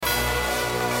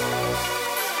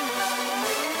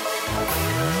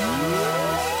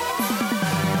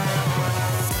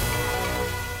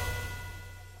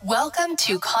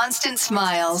to Constant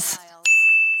Smiles.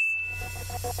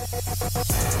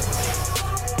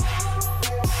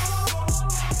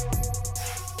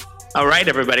 All right,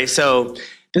 everybody. So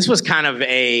this was kind of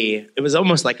it was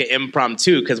almost like an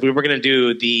impromptu because we were going to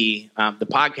do the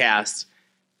podcast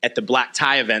at the Black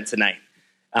Tie event tonight.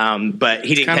 But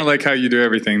he didn't. Kind of like how you do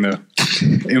everything, though.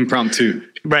 Impromptu.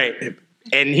 Right.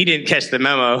 And he didn't catch the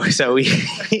memo, so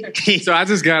So I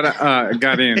just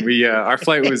got in. We our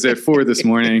flight was at 4 this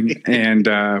morning,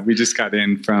 and we just got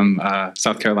in from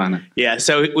South Carolina. Yeah.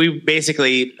 So we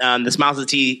basically the Smiles of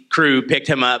Tea crew picked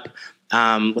him up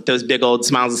with those big old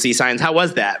Smiles of Tea signs. How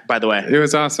was that, by the way? It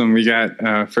was awesome. We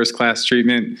got first class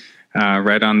treatment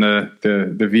right on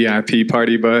the VIP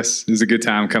party bus. It was a good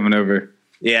time coming over.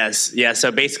 Yes. Yeah.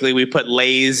 So basically, we put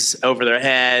Lay's over their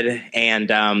head,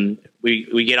 and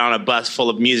we get on a bus full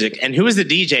of music. And who was the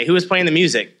DJ? Who was playing the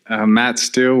music? Matt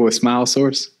Steele with Smile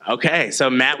Source. Okay. So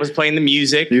Matt was playing the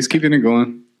music. He was keeping it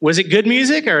going. Was it good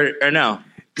music or no?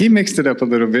 He mixed it up a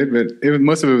little bit, but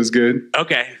most of it was good.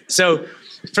 Okay. So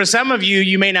for some of you,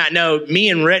 you may not know, me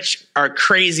and Rich are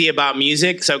crazy about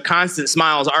music. So Constant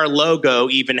Smiles, our logo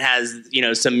even has,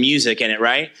 some music in it,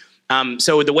 right?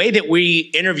 So the way that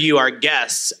we interview our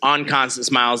guests on Constant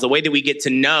Smiles, the way that we get to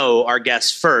know our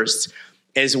guests first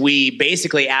is we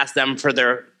basically ask them for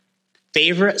their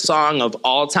favorite song of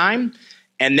all time.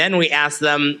 And then we ask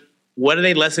them, what are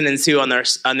they listening to on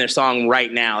their song right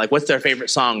now? Like, what's their favorite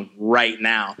song right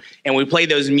now? And we play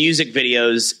those music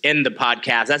videos in the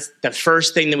podcast. That's the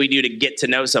first thing that we do to get to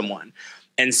know someone.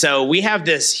 And so we have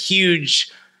this huge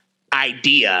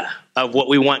idea of what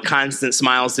we want Constant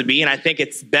Smiles to be. And I think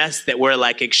it's best that we're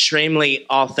like extremely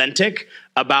authentic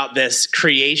about this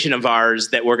creation of ours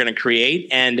that we're going to create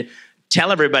and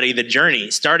tell everybody the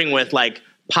journey, starting with like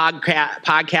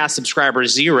podcast subscriber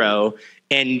 0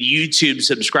 and YouTube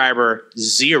subscriber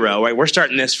 0, right? We're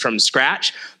starting this from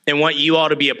scratch and want you all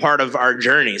to be a part of our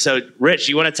journey. So Rich,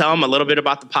 you want to tell them a little bit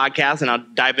about the podcast, and I'll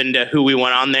dive into who we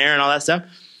went on there and all that stuff?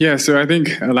 Yeah. So I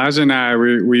think Elijah and I,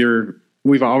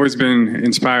 we've always been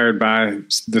inspired by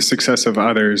the success of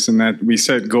others, and that we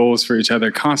set goals for each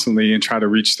other constantly and try to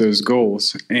reach those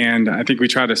goals. And I think we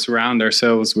try to surround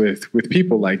ourselves with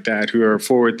people like that who are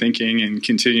forward thinking and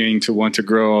continuing to want to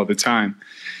grow all the time.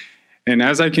 And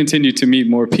as I continue to meet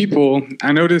more people,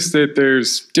 I noticed that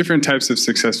there's different types of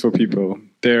successful people.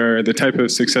 There are the type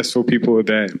of successful people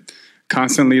that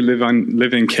constantly live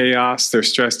in chaos. They're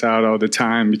stressed out all the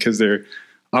time because they're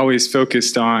always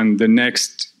focused on the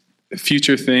next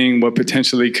future thing, what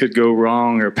potentially could go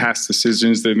wrong, or past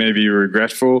decisions that may be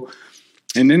regretful.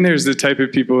 And then there's the type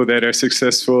of people that are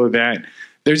successful that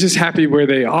they're just happy where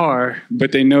they are,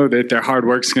 but they know that their hard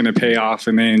work's going to pay off,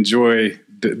 and they enjoy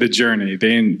the journey.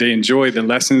 They enjoy the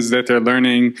lessons that they're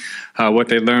learning, what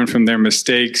they learn from their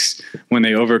mistakes, when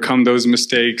they overcome those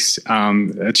mistakes,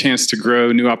 a chance to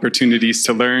grow, new opportunities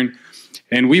to learn.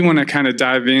 And we want to kind of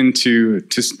dive into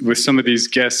with some of these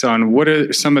guests on what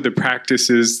are some of the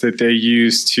practices that they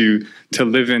use to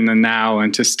live in the now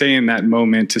and to stay in that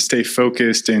moment, to stay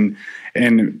focused and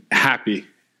happy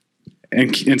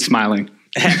and smiling.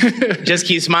 Just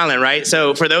keep smiling, right?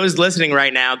 So for those listening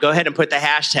right now, go ahead and put the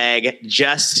hashtag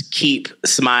just keep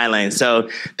smiling. So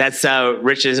that's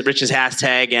Rich's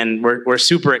hashtag, and we're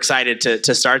super excited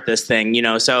to start this thing.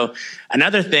 So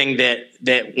another thing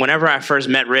that whenever I first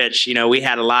met Rich, we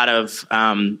had a lot of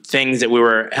things that we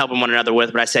were helping one another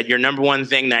with. But I said, your number one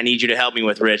thing that I need you to help me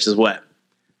with, Rich, is what?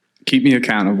 Keep me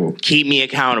accountable. Keep me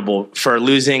accountable for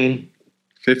losing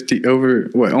 50 over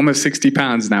almost 60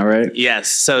 pounds now, right? Yes.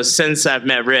 So since I've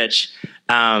met Rich,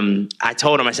 I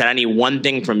told him, I said, I need one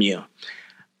thing from you.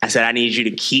 I said, I need you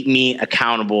to keep me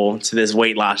accountable to this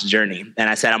weight loss journey. And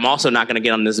I said, I'm also not going to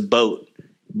get on this boat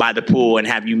by the pool and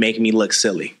have you make me look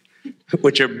silly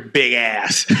with your big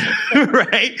ass,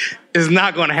 right? It's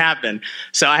not going to happen.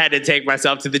 So I had to take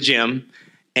myself to the gym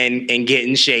and get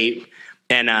in shape.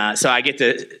 And so I get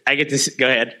to go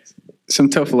ahead. Some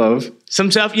tough love.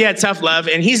 Tough love.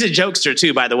 And he's a jokester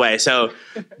too, by the way. So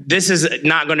this is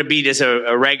not going to be just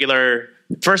a regular,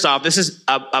 first off, this is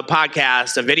a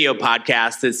podcast, a video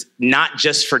podcast that's not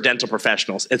just for dental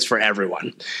professionals. It's for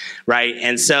everyone, right?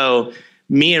 And so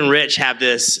me and Rich have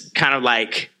this kind of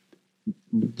like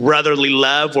brotherly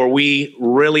love where we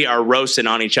really are roasting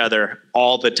on each other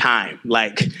all the time.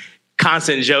 Like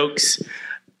constant jokes,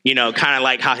 kind of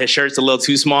like how his shirt's a little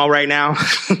too small right now.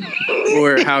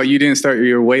 Or how you didn't start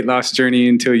your weight loss journey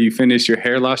until you finished your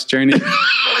hair loss journey.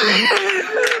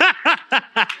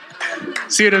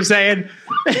 See what I'm saying?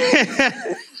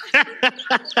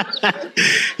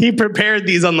 He prepared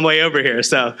these on the way over here.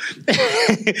 So,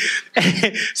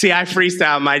 see, I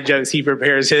freestyle my jokes. He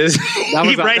prepares his.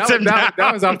 He writes them down.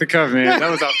 That was off the cuff, man. That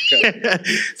was off the cuff.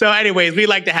 So, anyways, we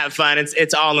like to have fun.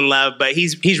 It's all in love, but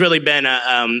he's really been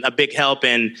a big help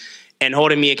in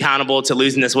holding me accountable to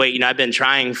losing this weight. I've been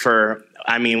trying for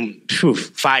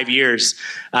 5 years.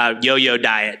 Yo-yo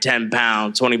diet, 10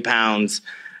 pounds, 20 pounds,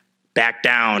 back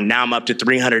down. Now I'm up to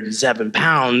 307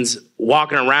 pounds.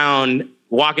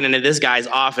 Walking into this guy's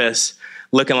office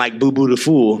looking like Boo Boo the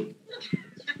Fool.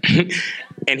 And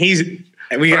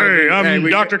I'm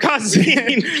Dr.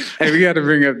 Constantine. Hey, we got to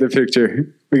bring up the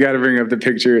picture. We got to bring up the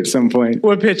picture at some point.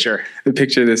 What picture? The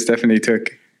picture that Stephanie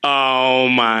took. Oh,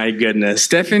 my goodness.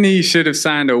 Stephanie should have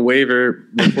signed a waiver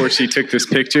before she took this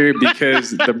picture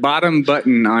because the bottom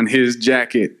button on his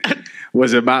jacket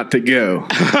was about to go.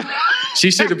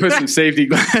 She should have put some safety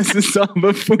glasses on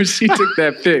before she took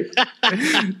that pic.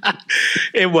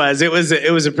 It was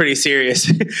a pretty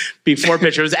serious before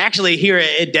picture. It was actually here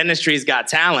at Dentistry's Got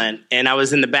Talent, and I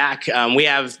was in the back. We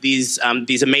have these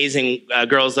amazing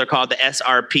girls. They're called the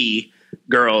SRP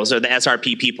girls, or the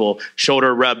SRP people,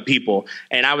 shoulder rub people.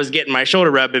 And I was getting my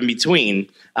shoulder rub in between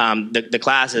the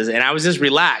classes, and I was just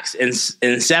relaxed. And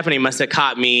Stephanie must have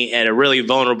caught me at a really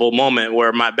vulnerable moment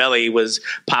where my belly was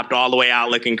popped all the way out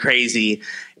looking crazy,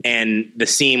 and the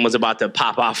seam was about to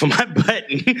pop off of my butt.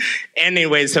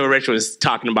 Anyway, so Rich was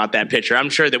talking about that picture. I'm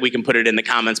sure that we can put it in the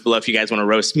comments below if you guys want to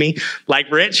roast me like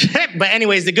Rich. But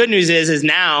anyways, the good news is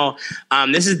now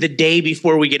this is the day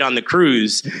before we get on the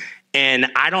cruise.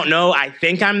 And I don't know. I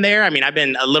think I'm there. I've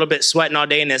been a little bit sweating all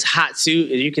day in this hot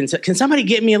suit. Can somebody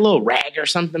get me a little rag or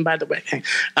something, by the way?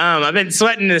 I've been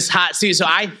sweating in this hot suit. So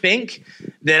I think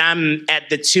that I'm at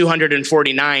the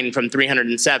 249 from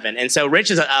 307. And so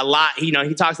Rich is a lot, he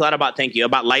talks a lot about,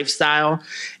 about lifestyle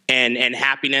and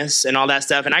happiness and all that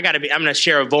stuff. And I'm going to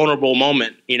share a vulnerable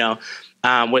moment,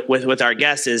 with our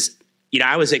guests is,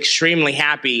 I was extremely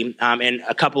happy in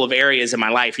a couple of areas of my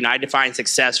life. I define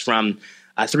success from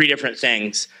 3 different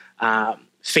things: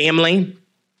 family,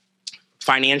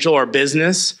 financial or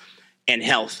business, and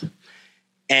health.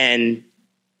 And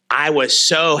I was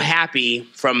so happy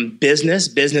from business.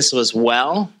 Business was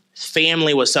well.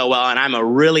 Family was so well. And I'm a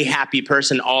really happy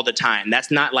person all the time.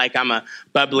 That's not like I'm a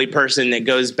bubbly person that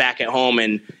goes back at home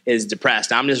and is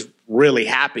depressed. I'm just really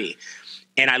happy.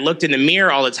 And I looked in the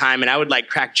mirror all the time, and I would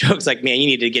crack jokes like, man, you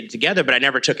need to get it together. But I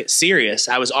never took it serious.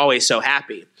 I was always so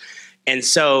happy. And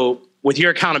so with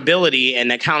your accountability and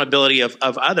the accountability of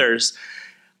others,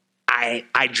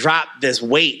 I dropped this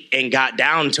weight and got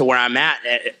down to where I'm at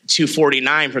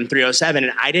 249 from 307.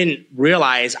 And I didn't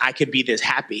realize I could be this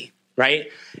happy,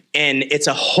 right? And it's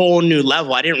a whole new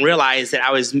level. I didn't realize that I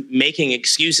was making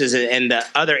excuses, and the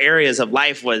other areas of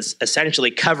life was essentially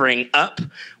covering up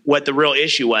what the real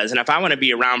issue was. And if I want to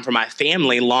be around for my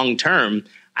family long term,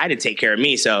 I had to take care of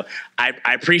me. So I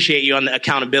appreciate you on the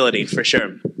accountability for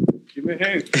sure. Give me a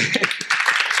hand.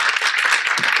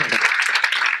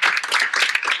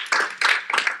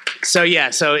 So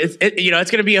it's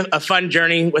going to be a fun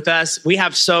journey with us. We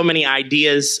have so many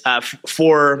ideas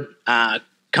for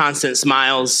Constant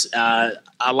Smiles. A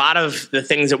lot of the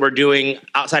things that we're doing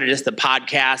outside of just the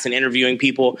podcast and interviewing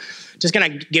people, just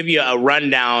going to give you a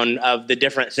rundown of the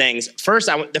different things. First,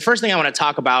 the first thing I want to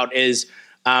talk about is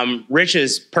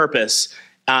Rich's purpose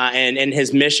and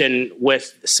his mission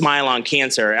with Smile on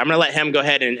Cancer. I'm going to let him go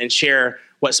ahead and share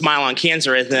what Smile on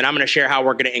Cancer is, and then I'm going to share how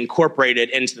we're going to incorporate it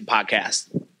into the podcast.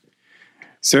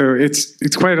 So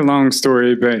it's quite a long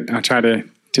story, but I'll try to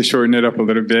shorten it up a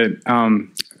little bit.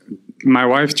 My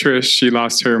wife, Trish, she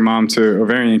lost her mom to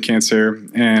ovarian cancer,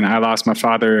 and I lost my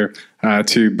father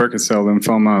to Burkitt cell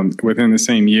lymphoma within the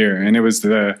same year. And it was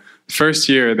the first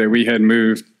year that we had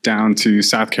moved down to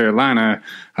South Carolina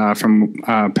from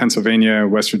Pennsylvania,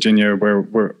 West Virginia, where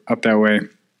we're up that way.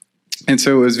 And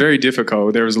so it was very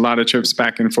difficult. There was a lot of trips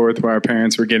back and forth where our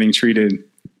parents were getting treated.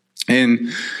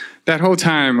 And that whole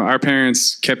time, our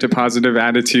parents kept a positive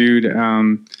attitude.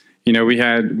 We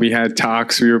had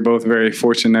talks. We were both very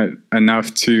fortunate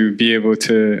enough to be able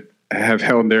to have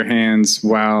held their hands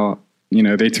while,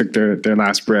 they took their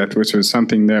last breath, which was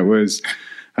something that was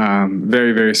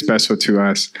very, very special to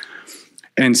us.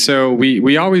 And so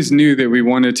we always knew that we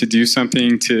wanted to do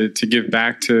something to give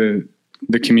back to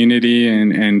the community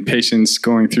and patients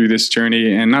going through this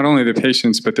journey, and not only the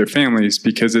patients, but their families,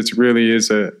 because it really is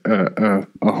a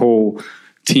whole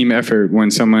team effort when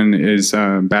someone is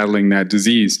battling that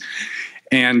disease.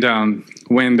 And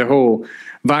when the whole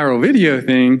viral video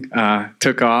thing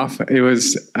took off, it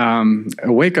was a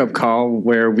wake-up call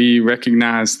where we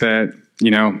recognized that,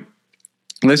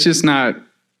 let's just not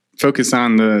focus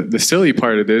on the silly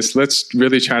part of this. Let's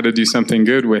really try to do something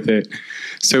good with it.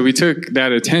 So we took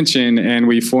that attention and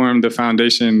we formed the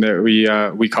foundation that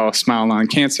we call Smile on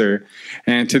Cancer.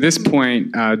 And to this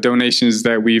point, donations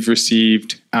that we've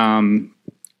received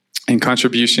and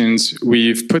contributions,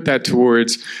 we've put that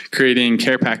towards creating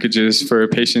care packages for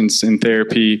patients in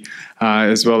therapy,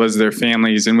 as well as their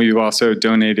families. And we've also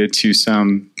donated to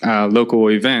some local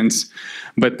events.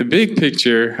 But the big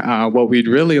picture, what we'd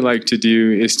really like to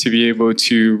do is to be able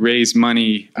to raise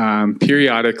money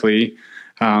periodically,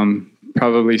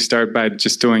 probably start by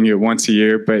just doing it once a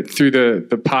year, but through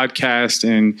the podcast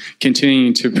and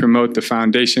continuing to promote the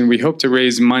foundation, we hope to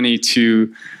raise money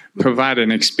to provide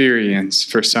an experience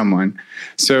for someone.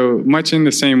 So much in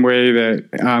the same way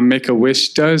that Make-A-Wish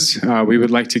does, we would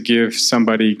like to give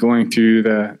somebody going through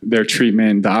their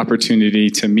treatment the opportunity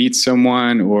to meet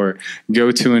someone or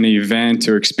go to an event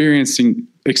or experience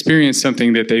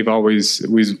something that they've always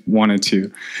wanted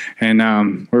to.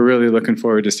 And we're really looking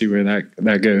forward to see where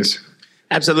that goes.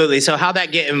 Absolutely. So how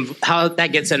that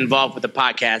gets involved with the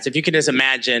podcast? If you could just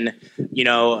imagine,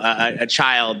 a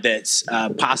child that's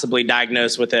possibly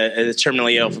diagnosed with a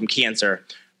terminally ill from cancer,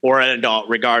 or an adult,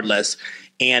 regardless,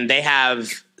 and they have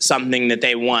something that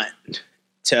they want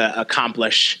to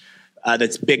accomplish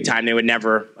that's big time they would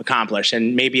never accomplish,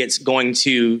 and maybe it's going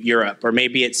to Europe, or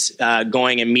maybe it's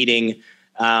going and meeting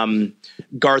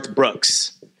Garth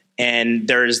Brooks. And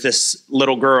there's this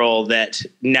little girl that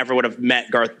never would have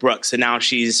met Garth Brooks, and now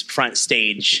she's front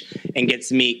stage and gets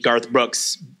to meet Garth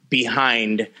Brooks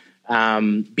behind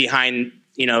in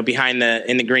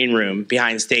the green room,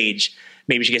 behind stage.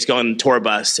 Maybe she gets to go on the tour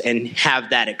bus and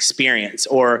have that experience,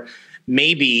 or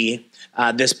maybe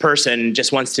this person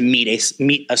just wants to meet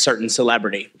a certain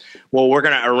celebrity. Well, we're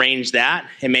going to arrange that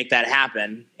and make that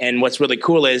happen. And what's really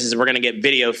cool is we're going to get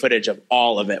video footage of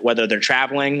all of it, whether they're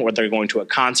traveling, whether they're going to a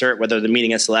concert, whether they're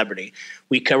meeting a celebrity.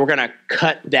 We're going to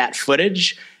cut that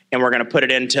footage and we're going to put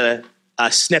it into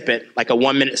a snippet, like a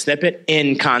 1-minute snippet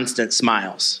in Constant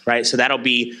Smiles, right? So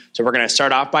we're going to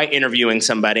start off by interviewing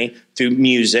somebody through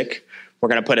music. We're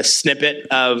going to put a snippet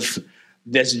of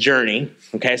this journey,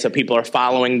 okay? So people are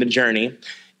following the journey.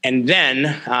 And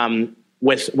then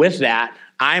with that,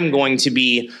 I'm going to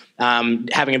be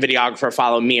having a videographer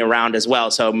follow me around as well.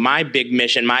 So my big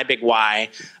mission, my big why,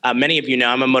 many of you know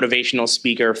I'm a motivational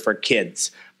speaker for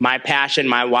kids. My passion,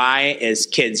 my why is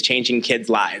kids, changing kids'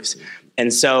 lives.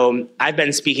 And so I've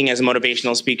been speaking as a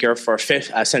motivational speaker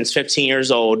since 15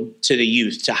 years old to the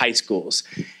youth, to high schools.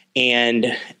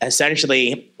 And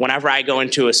essentially, whenever I go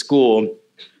into a school,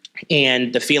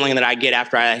 and the feeling that I get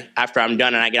after I'm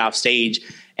done and I get off stage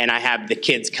and I have the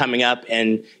kids coming up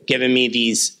and giving me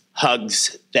these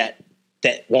hugs that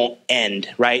won't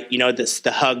end, right?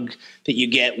 The hug that you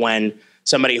get when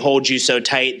somebody holds you so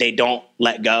tight they don't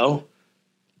let go.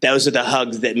 Those are the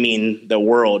hugs that mean the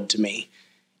world to me.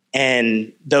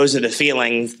 And those are the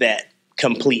feelings that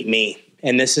complete me.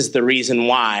 And this is the reason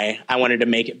why I wanted to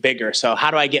make it bigger. So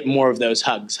how do I get more of those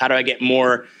hugs? How do I get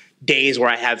more days where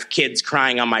I have kids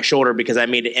crying on my shoulder because I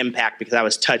made an impact, because I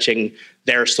was touching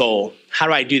their soul? How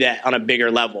do I do that on a bigger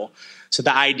level? So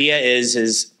the idea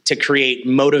is to create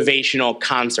motivational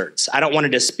concerts. I don't want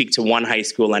to just speak to one high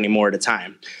school anymore at a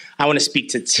time. I want to speak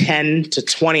to 10 to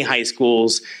 20 high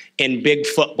schools in big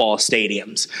football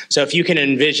stadiums. So if you can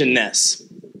envision this,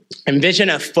 envision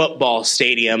a football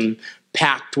stadium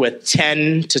packed with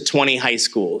 10 to 20 high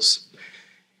schools.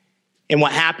 And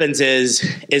what happens is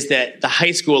that the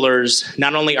high schoolers,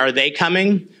 not only are they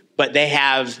coming, but they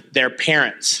have their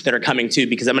parents that are coming too.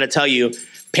 Because I'm going to tell you,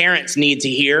 parents need to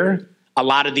hear a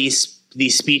lot of these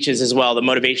speeches as well, the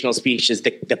motivational speeches.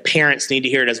 The parents need to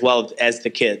hear it as well as the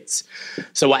kids.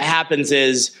 So what happens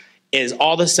is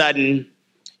all of a sudden,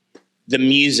 the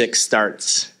music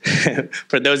starts.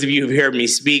 For those of you who've heard me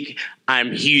speak,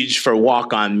 I'm huge for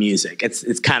walk-on music.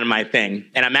 It's kind of my thing.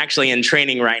 And I'm actually in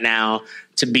training right now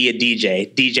to be a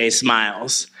DJ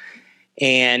Smiles.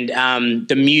 And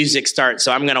the music starts.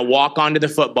 So I'm going to walk onto the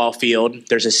football field.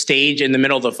 There's a stage in the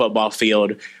middle of the football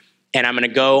field. And I'm going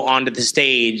to go onto the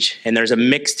stage, and there's a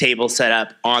mix table set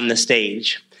up on the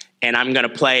stage. And I'm going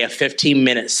to play a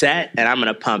 15-minute set, and I'm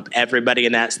going to pump everybody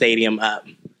in that stadium up.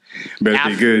 Better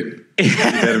be good.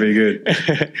 Better be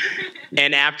good.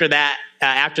 And after that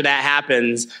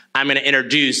happens, I'm going to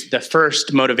introduce the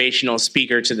first motivational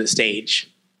speaker to the stage.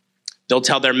 They'll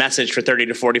tell their message for 30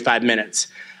 to 45 minutes.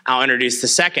 I'll introduce the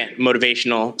second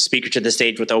motivational speaker to the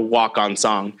stage with a walk-on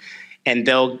song, and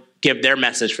they'll give their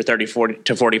message for 30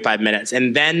 to 45 minutes.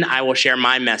 And then I will share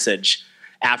my message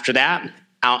after that,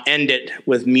 I'll end it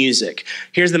with music.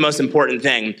 Here's the most important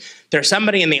thing. There's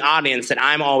somebody in the audience that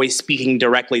I'm always speaking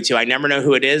directly to. I never know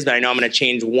who it is, but I know I'm going to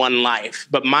change one life.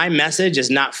 But my message is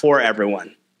not for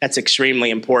everyone. That's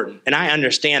extremely important. And I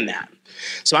understand that.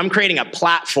 So I'm creating a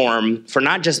platform for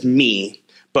not just me,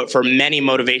 but for many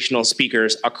motivational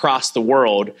speakers across the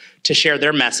world to share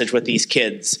their message with these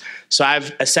kids. So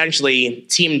I've essentially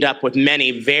teamed up with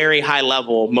many very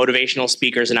high-level motivational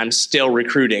speakers, and I'm still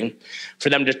recruiting for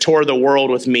them to tour the world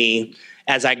with me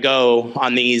as I go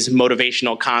on these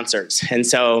motivational concerts. And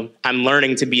so I'm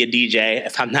learning to be a DJ.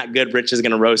 If I'm not good, Rich is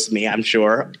going to roast me, I'm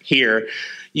sure, here.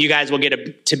 You guys will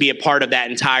get to be a part of that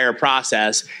entire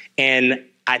process. And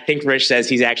I think Rich says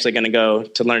he's actually going to go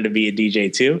to learn to be a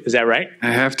DJ too. Is that right?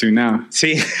 I have to now.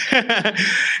 See?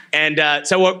 And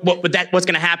so what's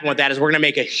going to happen with that is we're going to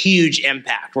make a huge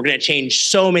impact. We're going to change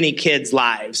so many kids'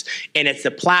 lives. And it's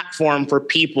a platform for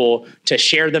people to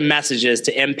share the messages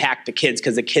to impact the kids,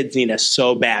 because the kids need us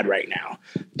so bad right now.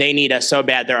 They need us so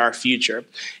bad. They're our future.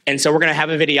 And so we're going to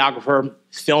have a videographer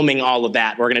filming all of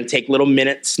that. We're going to take little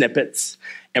minute snippets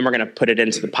and we're going to put it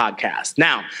into the podcast.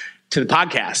 Now, to the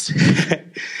podcast.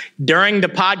 During the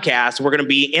podcast, we're going to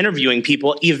be interviewing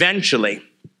people eventually.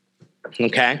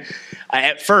 Okay?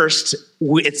 At first,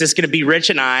 it's just going to be Rich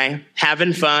and I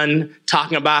having fun,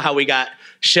 talking about how we got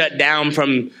shut down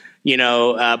from,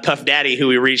 Puff Daddy, who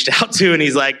we reached out to. And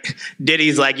he's like,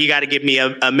 Diddy's like, you got to give me a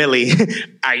milli.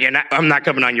 I'm not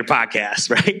coming on your podcast,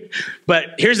 right?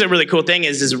 But here's the really cool thing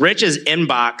is Rich's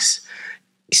inbox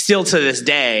still to this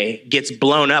day gets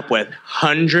blown up with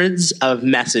hundreds of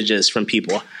messages from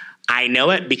people. I know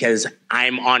it because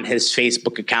I'm on his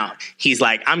Facebook account. He's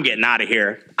like, I'm getting out of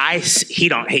here. He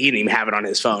didn't even have it on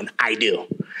his phone. I do.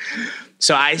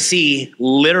 So I see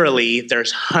literally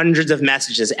there's hundreds of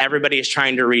messages. Everybody is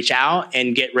trying to reach out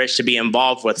and get Rich to be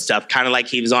involved with stuff, kind of like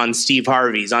he was on Steve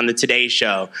Harvey's, on the Today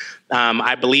Show.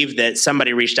 I believe that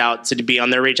somebody reached out to be on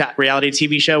their reality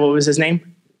TV show. What was his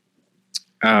name?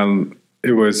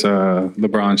 It was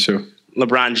LeBron show.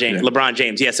 LeBron James. Yeah. LeBron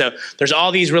James. Yeah. So there's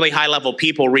all these really high level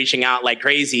people reaching out like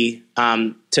crazy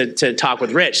to talk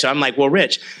with Rich. So I'm like, well,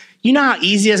 Rich, you know how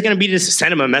easy it's going to be to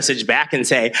send him a message back and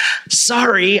say,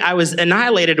 sorry, I was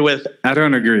annihilated with. I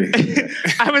don't agree.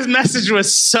 I was messaged with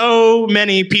so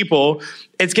many people.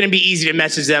 It's going to be easy to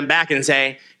message them back and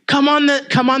say, come on the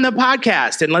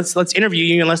podcast and let's interview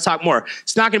you and let's talk more.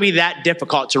 It's not going to be that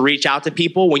difficult to reach out to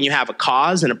people when you have a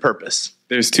cause and a purpose.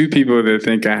 There's two people that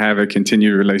think I have a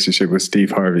continued relationship with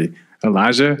Steve Harvey,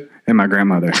 Elijah and my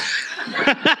grandmother.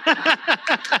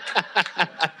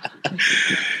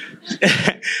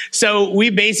 So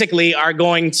we basically are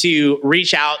going to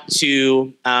reach out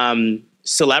to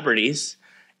celebrities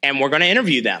and we're going to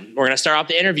interview them. We're going to start off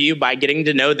the interview by getting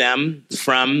to know them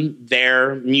from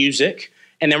their music.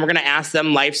 And then we're going to ask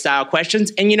them lifestyle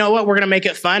questions. And you know what? We're going to make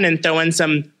it fun and throw in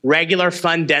some regular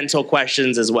fun dental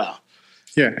questions as well.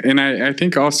 Yeah, and I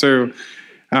think also,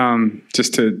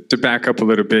 just to back up a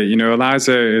little bit,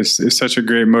 Eliza is such a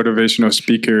great motivational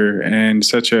speaker and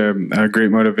such a great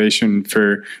motivation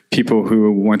for people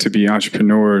who want to be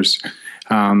entrepreneurs.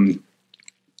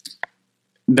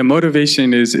 The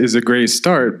motivation is a great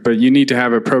start, but you need to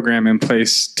have a program in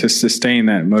place to sustain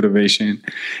that motivation.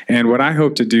 And what I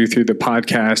hope to do through the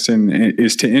podcast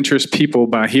is to interest people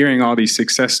by hearing all these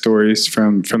success stories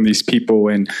from these people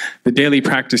and the daily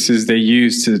practices they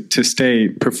use to stay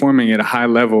performing at a high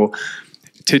level,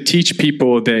 to teach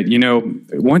people that,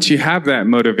 once you have that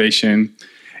motivation,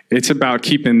 it's about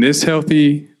keeping this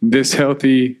healthy, this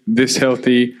healthy, this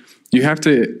healthy. You have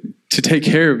to take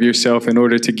care of yourself in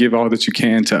order to give all that you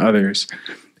can to others.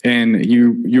 And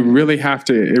you really have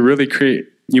to,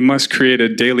 you must create a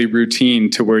daily routine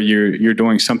to where you're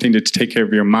doing something to take care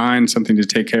of your mind, something to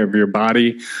take care of your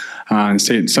body, and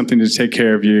something to take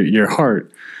care of your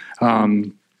heart.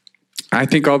 I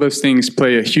think all those things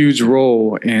play a huge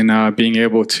role in being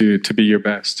able to be your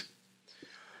best.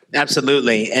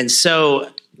 Absolutely. And so,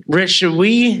 Rich,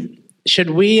 should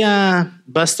we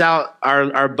bust out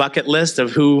our bucket list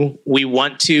of who we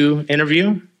want to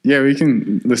interview? Yeah, we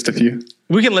can list a few.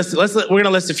 We can list. We're going to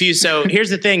list a few. So here's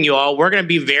the thing, you all. We're going to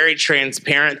be very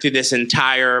transparent through this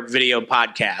entire video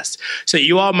podcast. So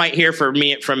you all might hear from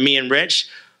me and Rich.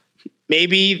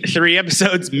 Maybe 3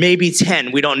 episodes, maybe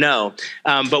 10. We don't know.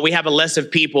 But we have a list of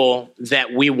people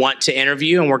that we want to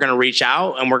interview, and we're going to reach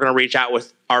out, and we're going to reach out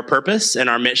with our purpose and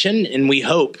our mission. And we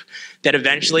hope that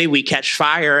eventually we catch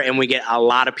fire and we get a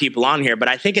lot of people on here. But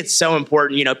I think it's so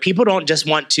important. People don't just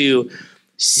want to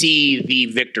see the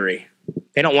victory.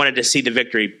 They don't want to see the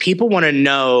victory. People want to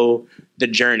know the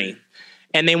journey.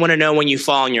 and they want to know when you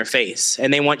fall on your face,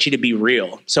 and they want you to be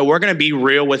real. So we're going to be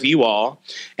real with you all,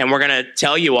 and we're going to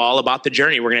tell you all about the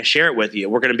journey. We're going to share it with you.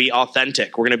 We're going to be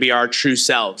authentic. We're going to be our true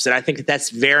selves. And I think that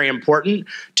that's very important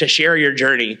to share your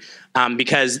journey,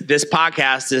 because this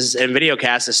podcast and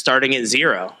videocast is starting at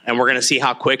 0, and we're going to see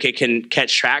how quick it can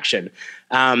catch traction.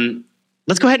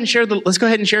 Let's go ahead and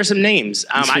share some names.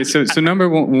 So number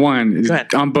one is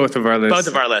on both of our lists. Both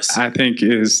of our lists, I think,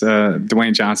 is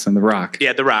Dwayne Johnson, The Rock.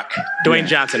 Yeah, The Rock, Dwayne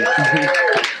Johnson.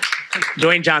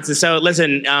 Dwayne Johnson. So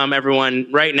listen, everyone,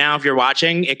 right now, if you're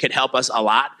watching, it could help us a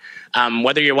lot.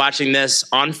 Whether you're watching this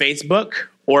on Facebook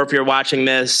or if you're watching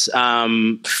this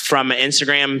from an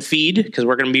Instagram feed, because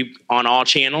we're going to be on all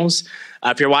channels.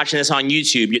 If you're watching this on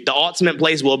YouTube, the ultimate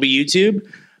place will be YouTube,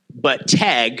 but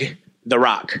tag The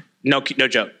Rock. No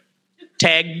joke.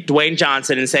 Tag Dwayne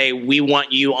Johnson and say, we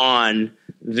want you on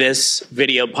this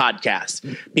video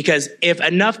podcast. Because if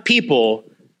enough people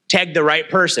tag the right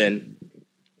person,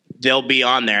 they'll be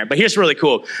on there. But here's really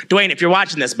cool. Dwayne, if you're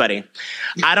watching this, buddy,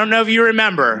 I don't know if you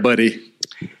remember. Buddy.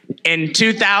 In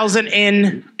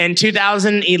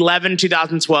 2011,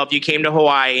 2012, you came to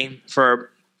Hawaii for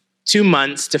 2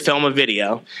 months to film a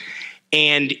video.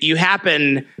 And you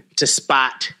happened to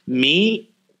spot me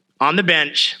on the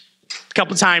bench a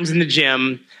couple times in the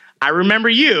gym. I remember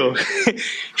you.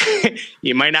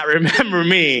 You might not remember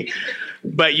me,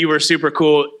 but you were super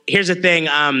cool. Here's the thing.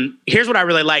 Here's what I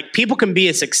really like. People can be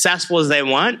as successful as they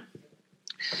want.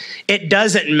 It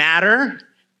doesn't matter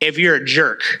if you're a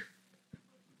jerk,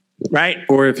 right?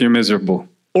 Or if you're miserable.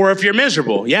 Or if you're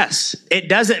miserable, yes. It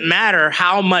doesn't matter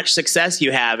how much success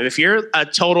you have. If you're a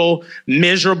total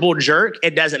miserable jerk,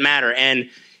 it doesn't matter. And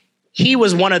he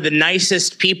was one of the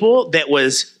nicest people that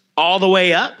was all the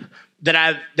way up that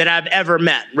I've ever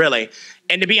met, really.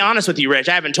 And to be honest with you, Rich,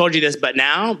 I haven't told you this, but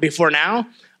before now,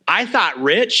 I thought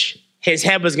Rich, his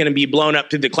head was going to be blown up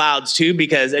through the clouds too,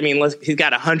 because he's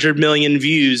got 100 million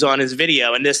views on his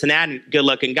video and this and that, and good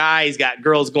looking guy. He's got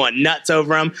girls going nuts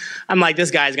over him. I'm like,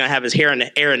 this guy's going to have his hair in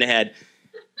the head.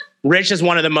 Rich is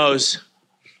one of the most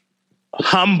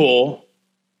humble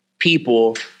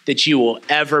people that you will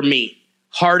ever meet.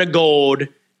 Heart of gold,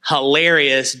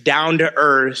 hilarious, down to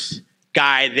earth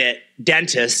guy,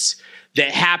 dentist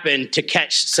that happened to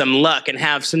catch some luck and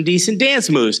have some decent dance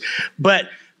moves. But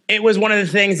it was one of the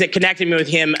things that connected me with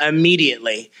him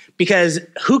immediately, because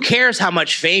who cares how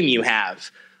much fame you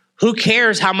have? Who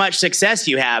cares how much success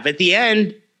you have? At the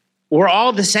end, we're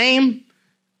all the same.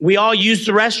 We all use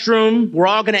the restroom. We're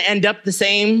all going to end up the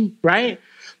same, right?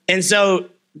 And so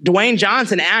Dwayne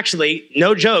Johnson, actually,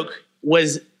 no joke,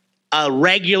 was a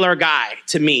regular guy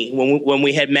to me when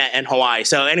we had met in Hawaii.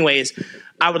 So anyways,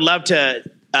 I would love to,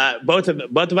 both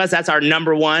of us, that's our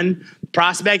number one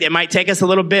prospect. It might take us a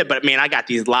little bit, but I got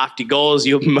these lofty goals.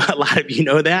 A lot of you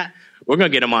know that. We're going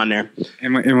to get them on there.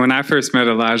 And when I first met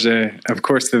Elijah, of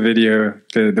course, the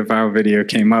viral video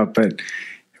came up, but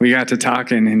we got to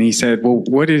talking and he said, well,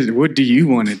 what do you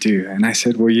want to do? And I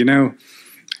said, well,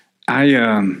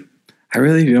 I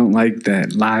really don't like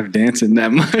that live dancing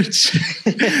that much.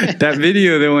 That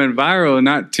video that went viral,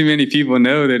 not too many people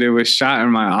know that it was shot in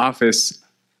my office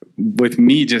with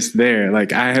me just there.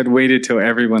 Like, I had waited till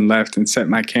everyone left and set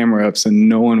my camera up so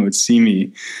no one would see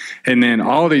me. And then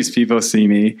all these people see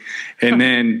me. And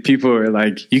then people are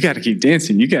like, you got to keep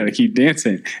dancing. You got to keep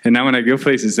dancing. And now when I go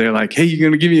places, they're like, hey, you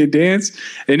going to give me a dance?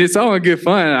 And it's all in good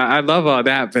fun. I love all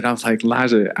that. But I was like,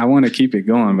 Elijah, I want to keep it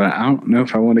going, but I don't know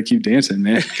if I want to keep dancing,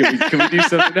 man. Can we do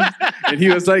something else? And he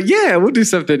was like, yeah, we'll do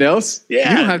something else. Yeah.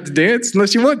 You don't have to dance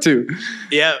unless you want to.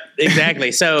 Yeah,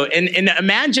 exactly. So, and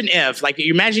imagine if,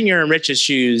 you're in Rich's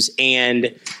shoes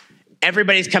and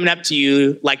everybody's coming up to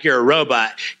you like you're a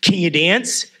robot. Can you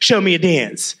dance? Show me a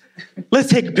dance. Let's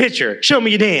take a picture. Show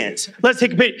me your dance. Let's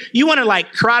take a picture. You want to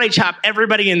karate chop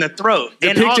everybody in the throat.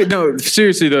 No,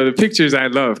 seriously though, the pictures I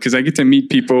love because I get to meet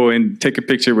people and take a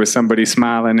picture with somebody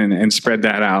smiling and spread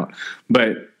that out.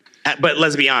 But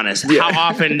let's be honest. Yeah. How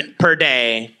often per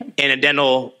day in a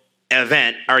dental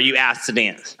event are you asked to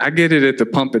dance? I get it at the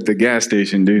pump at the gas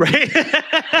station, dude. Right?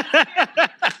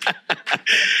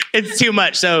 It's too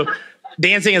much. So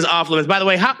dancing is off limits. By the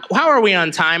way, how are we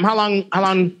on time? How long?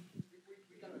 3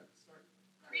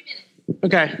 minutes.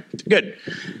 Okay, good.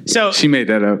 So she made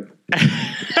that up.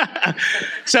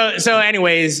 So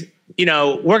anyways,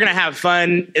 we're gonna have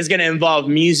fun. It's gonna involve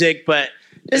music, but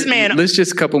this man. Let's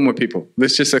just a couple more people.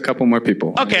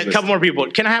 Okay, a couple more people.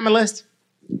 Can I have my list?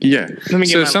 Yeah. Let me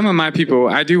So some of my people,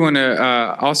 I do want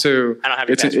to also, I don't have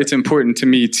your password. it's important to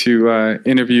me to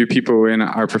interview people in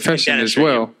our profession as dentistry,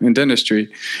 well, in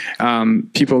dentistry.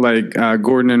 People like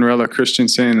Gordon and Rella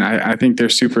Christensen, I think they're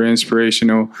super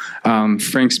inspirational.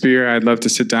 Frank Spear, I'd love to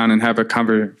sit down and have a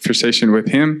conversation with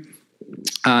him.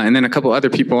 And then a couple other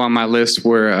people on my list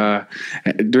were,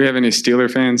 do we have any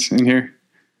Steeler fans in here?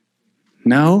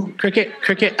 No? Cricket.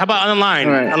 How about online?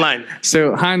 All right. Online.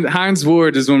 So Hines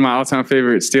Ward is one of my all-time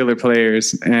favorite Steeler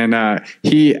players, and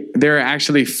there are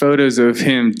actually photos of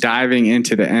him diving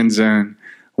into the end zone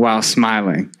while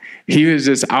smiling. He was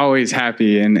just always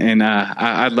happy, and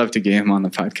I'd love to get him on the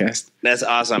podcast. That's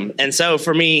awesome. And so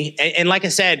for me, and like I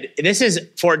said, this is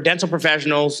for dental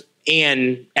professionals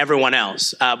and everyone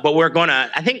else. But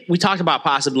I think we talked about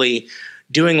possibly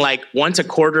doing like once a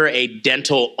quarter a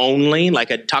dental only,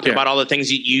 talking about all the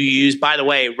things you use. By the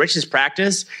way, Rich's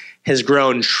practice has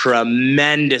grown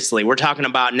tremendously. We're talking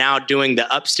about now doing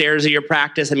the upstairs of your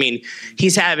practice. I mean,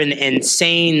 he's having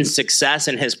insane success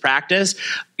in his practice.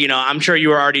 I'm sure you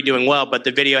were already doing well, but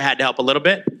the video had to help a little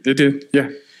bit. It did,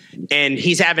 yeah. And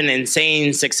he's having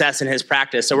insane success in his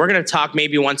practice. So we're going to talk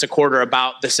maybe once a quarter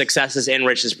about the successes in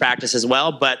Rich's practice as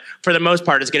well. But for the most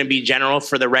part, it's going to be general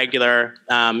for the regular,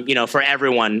 for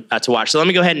everyone to watch. So let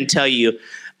me go ahead and tell you,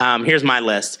 here's my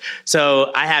list.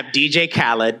 So I have DJ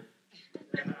Khaled,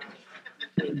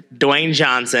 Dwayne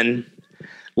Johnson,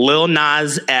 Lil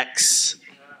Nas X,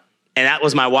 and that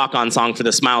was my walk-on song for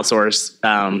the Smile Source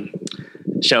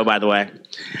show, by the way.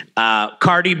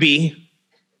 Cardi B.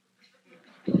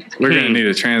 We're going to need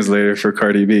a translator for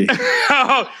Cardi B.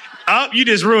 Oh, you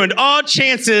just ruined all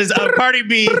chances of Cardi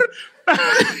B.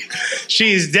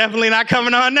 She's definitely not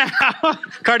coming on now.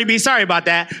 Cardi B, sorry about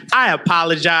that. I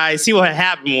apologize. See, what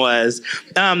happened was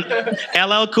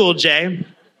LL Cool J,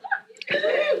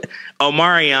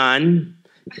 Omarion,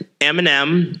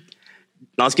 Eminem.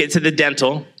 Let's get to the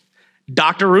dental.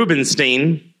 Dr.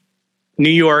 Rubenstein, New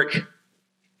York.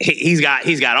 He's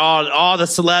got all the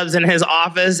celebs in his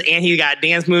office, and he got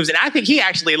dance moves, and I think he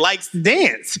actually likes to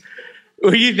dance.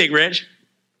 What do you think, Rich?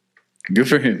 Good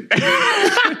for him.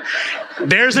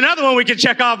 There's another one we can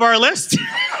check off our list.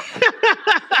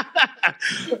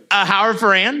 Howard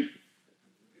Farran.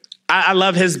 I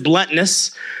love his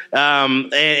bluntness,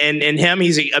 and him.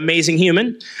 He's an amazing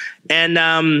human.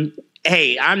 And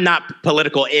hey, I'm not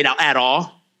political at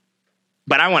all,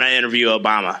 but I want to interview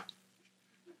Obama.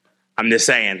 I'm just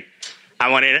saying, I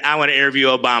want to interview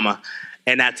Obama,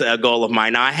 and that's a goal of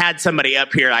mine. Now, I had somebody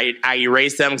up here. I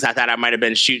erased them because I thought I might have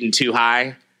been shooting too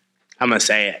high. I'm going to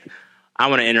say it. I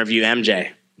want to interview MJ,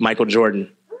 Michael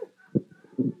Jordan.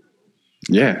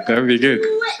 Yeah, that would be good.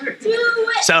 Do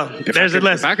it. So there's a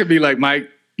list. If I could be like Mike,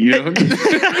 you know.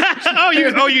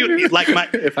 you like Mike?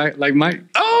 If I like Mike.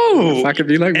 Oh, if I could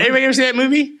be like Mike. Anybody ever see that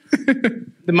movie?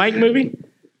 The Mike movie?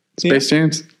 Space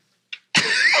Jams.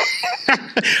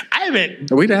 I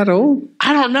haven't. Are we that old?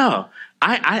 I don't know.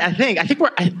 I think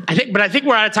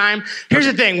we're out of time. Here's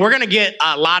the thing: we're gonna get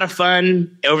a lot of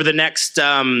fun over the next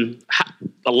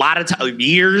a lot of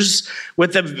years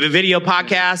with the video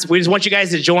podcast. We just want you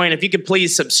guys to join. If you could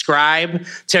please subscribe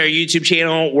to our YouTube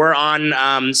channel. We're on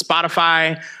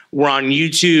Spotify. We're on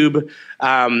YouTube.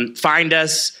 Find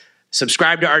us.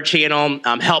 Subscribe to our channel.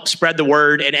 Help spread the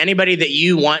word. And anybody that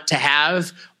you want to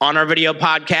have on our video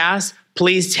podcast,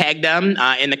 please tag them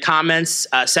in the comments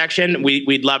section.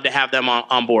 We'd love to have them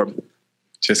on board.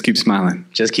 Just keep smiling.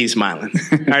 Just keep smiling.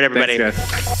 All right, everybody. Thanks,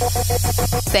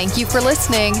 guys. Thank you for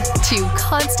listening to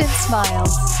Constant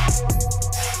Smiles.